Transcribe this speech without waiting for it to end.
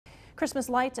Christmas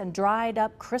lights and dried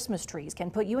up Christmas trees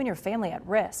can put you and your family at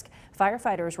risk.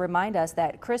 Firefighters remind us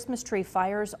that Christmas tree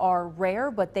fires are rare,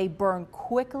 but they burn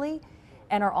quickly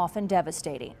and are often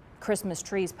devastating. Christmas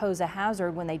trees pose a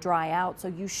hazard when they dry out, so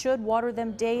you should water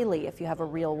them daily if you have a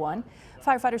real one.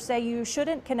 Firefighters say you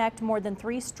shouldn't connect more than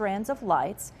 3 strands of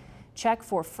lights. Check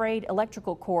for frayed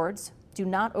electrical cords. Do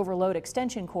not overload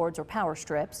extension cords or power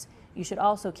strips. You should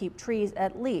also keep trees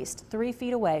at least 3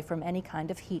 feet away from any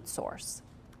kind of heat source.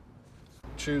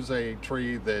 Choose a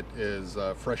tree that is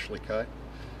freshly cut.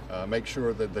 Make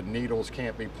sure that the needles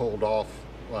can't be pulled off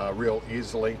real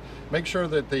easily. Make sure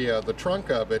that the trunk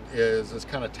of it is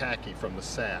kind of tacky from the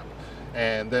sap.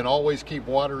 And then always keep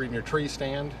watering your tree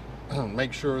stand.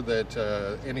 Make sure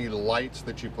that any lights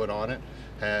that you put on it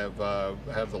have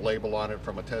the label on it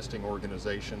from a testing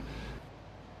organization.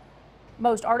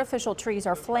 Most artificial trees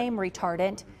are flame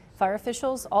retardant. Fire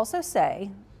officials also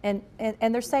say, and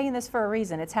they're saying this for a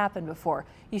reason, it's happened before,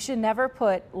 you should never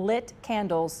put lit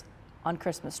candles on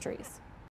Christmas trees.